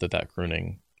it is that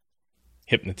crooning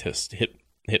hypnotic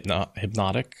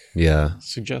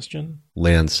suggestion.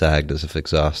 Lan sagged as if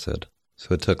exhausted,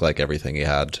 so it took like everything he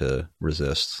had to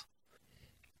resist.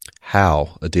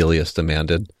 How, Adelius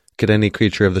demanded, could any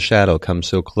creature of the shadow come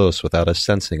so close without us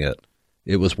sensing it?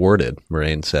 It was warded,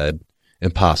 Moiraine said.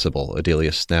 Impossible,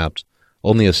 Adelius snapped.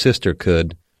 Only a sister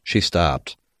could. She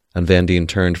stopped, and Vandene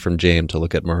turned from Jaime to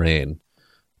look at Moiraine.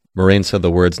 Moiraine said the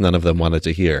words none of them wanted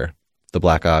to hear. The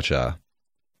Black Ajah.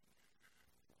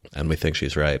 And we think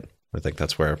she's right. I think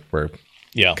that's where we're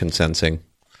consensing.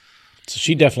 So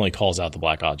she definitely calls out the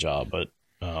Black Ajah, but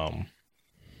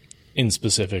in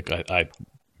specific, I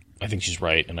think she's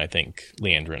right, and I think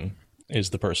Liandrin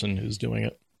is the person who's doing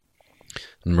it.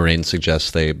 And Moiraine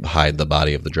suggests they hide the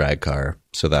body of the Dragcar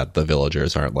so that the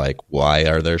villagers aren't like, why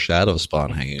are there shadow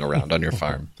spawn hanging around on your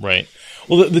farm? Right.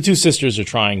 Well, the two sisters are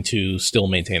trying to still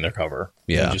maintain their cover.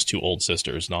 Yeah. They're just two old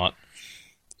sisters, not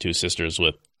two sisters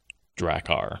with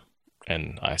Drakkar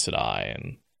and Aes Sedai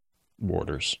and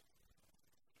warders.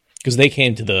 Because they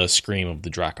came to the scream of the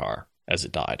Drakkar as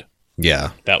it died.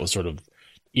 Yeah. That was sort of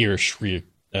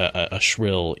a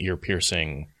shrill,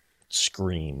 ear-piercing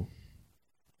scream.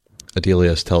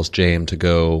 Adelius tells Jaime to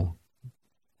go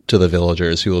to the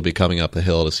villagers who will be coming up the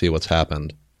hill to see what's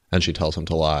happened, and she tells him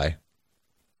to lie.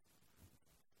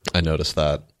 I noticed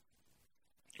that.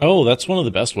 Oh, that's one of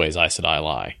the best ways Aes Sedai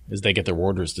lie, is they get their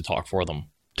warders to talk for them.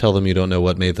 Tell them you don't know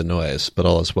what made the noise, but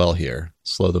all is well here.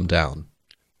 Slow them down.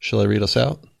 Shall I read us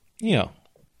out? Yeah.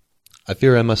 I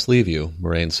fear I must leave you,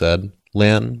 Moiraine said.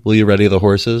 Lan, will you ready the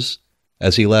horses?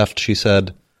 As he left, she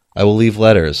said, I will leave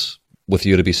letters. with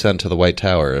you to be sent to the White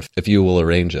Tower if you will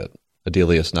arrange it.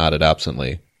 Adelius nodded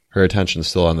absently, her attention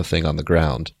still on the thing on the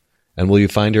ground. And will you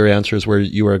find your answers where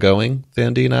you are going?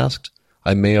 Vandine asked.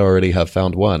 I may already have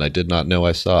found one. I did not know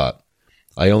I saw it.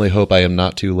 I only hope I am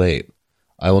not too late.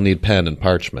 I will need pen and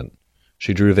parchment.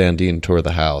 She drew Vandine toward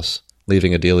the house,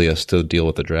 leaving Adelius to deal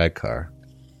with the drag car.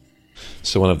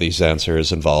 So one of these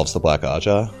answers involves the Black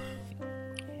Aja?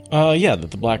 Yeah,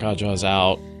 that the Black Aja is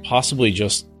out. Possibly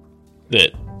just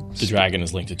that the dragon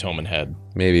is linked to Toman Head.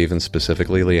 Maybe even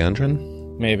specifically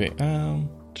Leandrin? Maybe.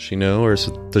 Does she know, or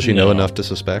does she know enough to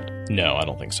suspect? No, I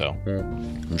don't think so.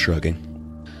 I'm shrugging.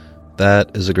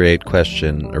 That is a great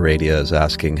question. Aradia is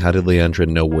asking, how did Leandrin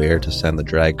know where to send the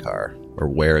drag car, or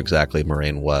where exactly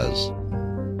Moraine was?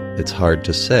 It's hard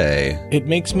to say. It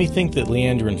makes me think that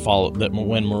that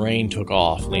when Moraine took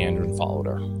off, Leandrin followed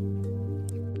her.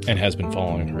 And has been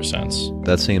following her since.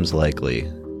 That seems likely.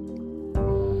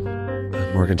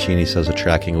 Morgancini says a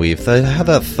tracking weave. I had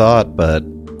that thought, but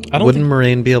wouldn't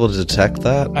Moraine be able to detect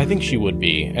that? I think she would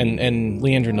be. And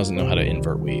Leandrin doesn't know how to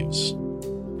invert weaves.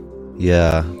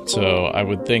 Yeah. So I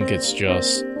would think it's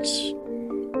just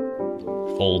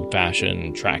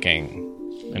old-fashioned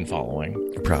tracking and following.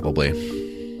 Probably.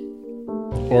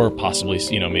 Or possibly,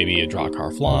 maybe a draw car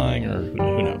flying, or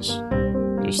who knows.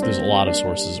 There's a lot of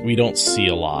sources. We don't see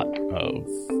a lot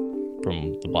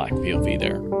from the Black POV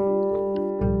there.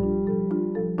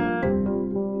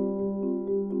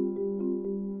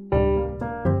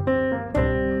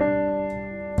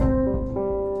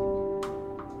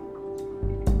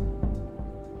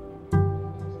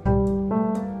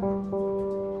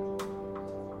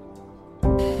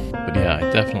 But yeah,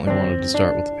 I definitely wanted to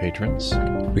start with the patrons.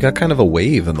 We got kind of a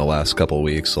wave in the last couple of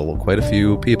weeks, so quite a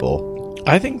few people.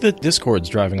 I think that Discord's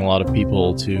driving a lot of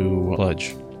people to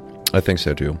pledge. I think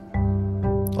so too.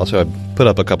 Also, I put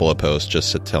up a couple of posts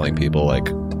just telling people, like,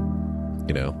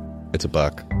 it's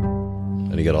 $1,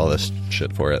 and you get all this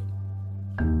shit for it.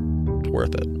 It's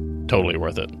worth it. Totally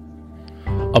worth it.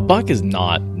 $1 is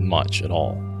not much at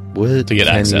all. What to get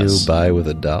can access. You buy with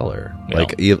 $1? Yeah.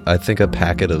 Like, I think a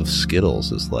packet of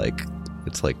Skittles is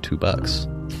it's like $2.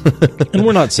 And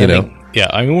we're not sending. Yeah,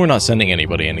 I mean, we're not sending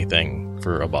anybody anything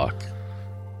for $1.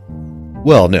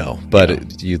 Well, no,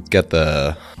 but you get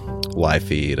the live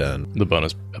feed and the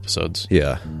bonus episodes.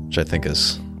 Yeah, which I think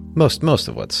is most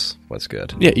of what's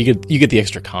good. Yeah, you get the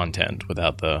extra content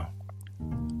without the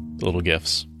little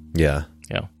gifts. Yeah.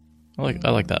 I like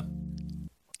that.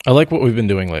 I like what we've been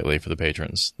doing lately for the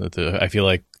patrons. I feel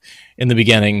like in the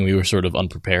beginning we were sort of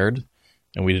unprepared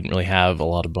and we didn't really have a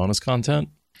lot of bonus content.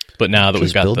 But now that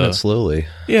we've got building it slowly.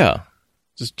 Yeah.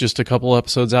 Just a couple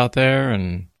episodes out there,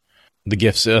 and the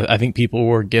gifts, I think people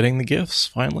were getting the gifts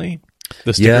finally.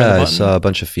 The sticker and the button. I saw a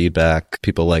bunch of feedback.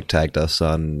 People tagged us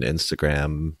on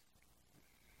Instagram.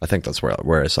 I think that's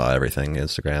where I saw everything,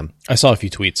 Instagram. I saw a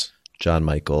few tweets. John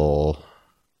Michael,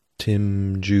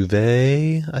 Tim Juve,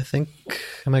 I think.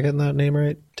 Am I getting that name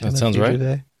right? That sounds right.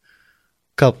 Juve?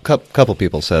 Couple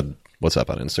people said, what's up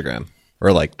on Instagram? Or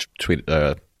tweeted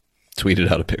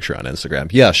out a picture on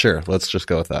Instagram. Yeah, sure. Let's just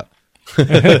go with that.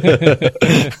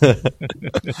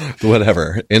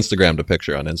 Whatever. Instagrammed a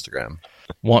picture on Instagram.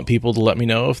 Want people to let me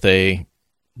know if they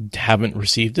haven't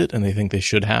received it and they think they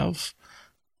should have.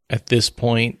 At this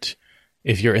point,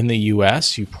 if you're in the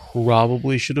US, you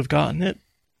probably should have gotten it.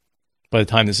 By the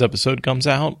time this episode comes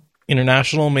out,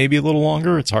 international, maybe a little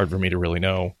longer. It's hard for me to really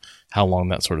know how long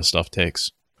that sort of stuff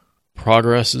takes.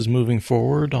 Progress is moving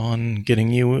forward on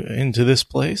getting you into this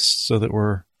place so that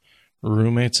we're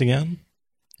roommates again.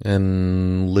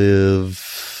 And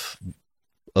live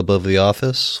above the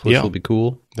office, which will be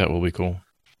cool. That will be cool.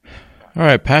 All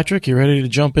right, Patrick, you ready to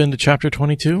jump into chapter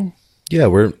 22? Yeah,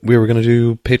 we were going to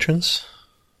do patrons.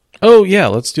 Oh, yeah,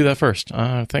 let's do that first.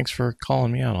 Thanks for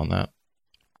calling me out on that.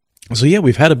 So, yeah,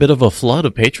 we've had a bit of a flood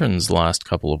of patrons the last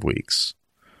couple of weeks.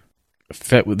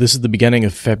 This is the beginning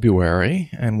of February,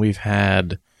 and we've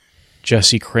had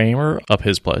Jesse Kramer up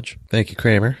his pledge. Thank you,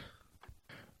 Kramer.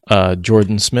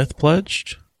 Jordan Smith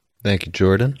pledged. Thank you,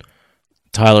 Jordan.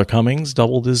 Tyler Cummings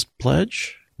doubled his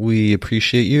pledge. We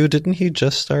appreciate you. Didn't he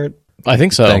just start? I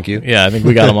think so. Thank you. Yeah, I think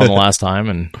we got him on the last time,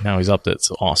 and now he's upped it.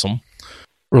 It's awesome.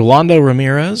 Rolando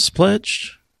Ramirez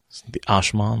pledged. The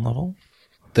Ashman level.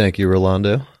 Thank you,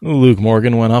 Rolando. Luke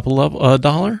Morgan went up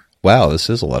 $1. Wow, this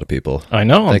is a lot of people. I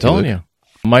know, I'm telling you.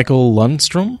 Michael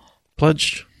Lundstrom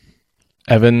pledged.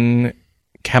 Evan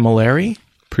Camilleri.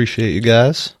 Appreciate you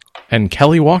guys. And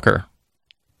Kelly Walker.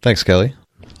 Thanks, Kelly.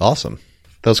 Awesome.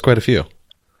 That was quite a few.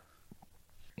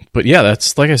 But yeah,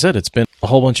 that's, like I said, it's been a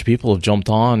whole bunch of people have jumped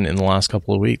on in the last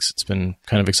couple of weeks. It's been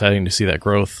kind of exciting to see that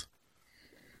growth.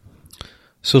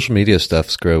 Social media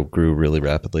stuff's grew really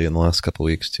rapidly in the last couple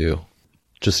weeks too.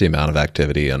 Just the amount of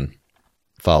activity and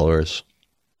followers.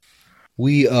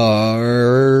 We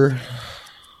are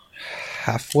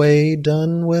halfway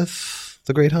done with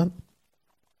The Great Hunt.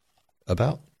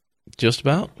 About. Just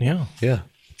about, yeah. Yeah.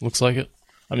 Looks like it.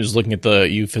 I'm just looking at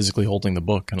you physically holding the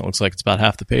book, and it looks like it's about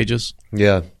half the pages.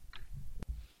 Yeah.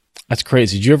 That's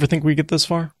crazy. Did you ever think we'd get this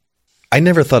far? I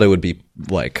never thought it would be,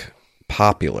 like,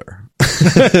 popular.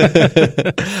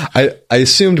 I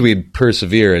assumed we'd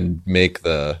persevere and make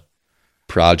the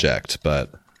project,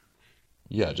 but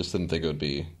yeah, I just didn't think it would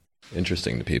be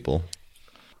interesting to people.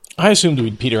 I assumed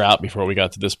we'd peter out before we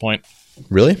got to this point.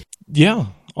 Really? Yeah,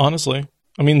 honestly.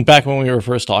 I mean, back when we were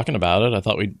first talking about it, I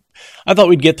thought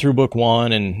we'd get through book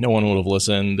one and no one would have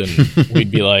listened, and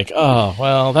we'd be like, oh,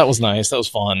 well, that was nice. That was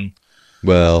fun.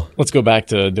 Well, let's go back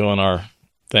to doing our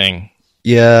thing.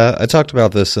 Yeah, I talked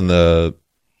about this in the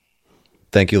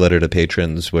thank you letter to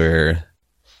patrons, where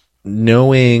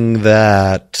knowing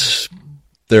that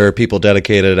there are people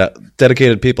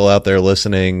dedicated people out there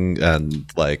listening and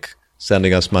like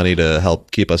sending us money to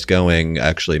help keep us going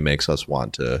actually makes us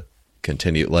want to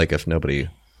continue. Like if nobody,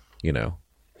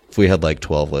 if we had like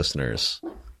 12 listeners,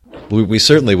 we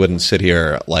certainly wouldn't sit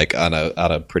here like on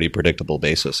a pretty predictable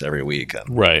basis every week.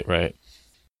 Right.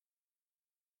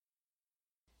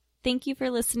 Thank you for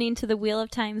listening to the Wheel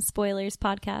of Time Spoilers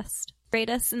podcast. Rate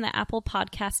us in the Apple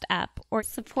Podcast app or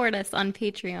support us on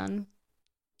Patreon.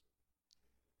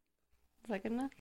 Is that good enough?